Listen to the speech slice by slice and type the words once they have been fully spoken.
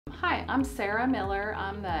Hi, I'm Sara Miller.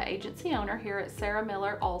 I'm the agency owner here at Sara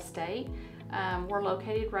Miller Allstate. We're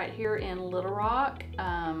located right here in Little Rock,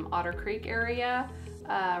 Otter Creek area,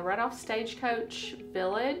 right off Stagecoach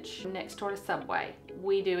Village, next door to Subway.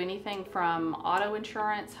 We do anything from auto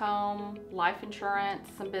insurance, home, life insurance,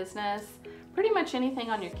 some business, pretty much anything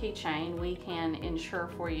on your keychain we can insure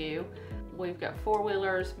for you. We've got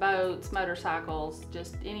four-wheelers, boats, motorcycles,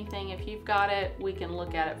 just anything. If you've got it, we can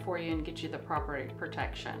look at it for you and get you the proper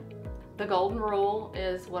protection. The golden rule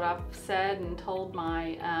is what I've said and told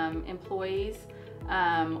my employees.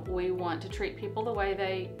 We want to treat people the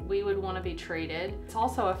way we would want to be treated. It's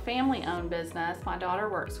also a family-owned business. My daughter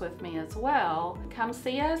works with me as well. Come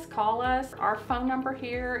see us, call us. Our phone number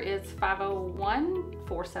here is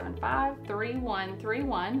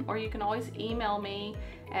 501-475-3131, or you can always email me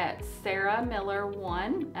at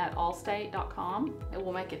saramiller1@allstate.com. It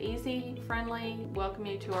will make it easy, friendly, welcome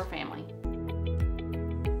you to our family.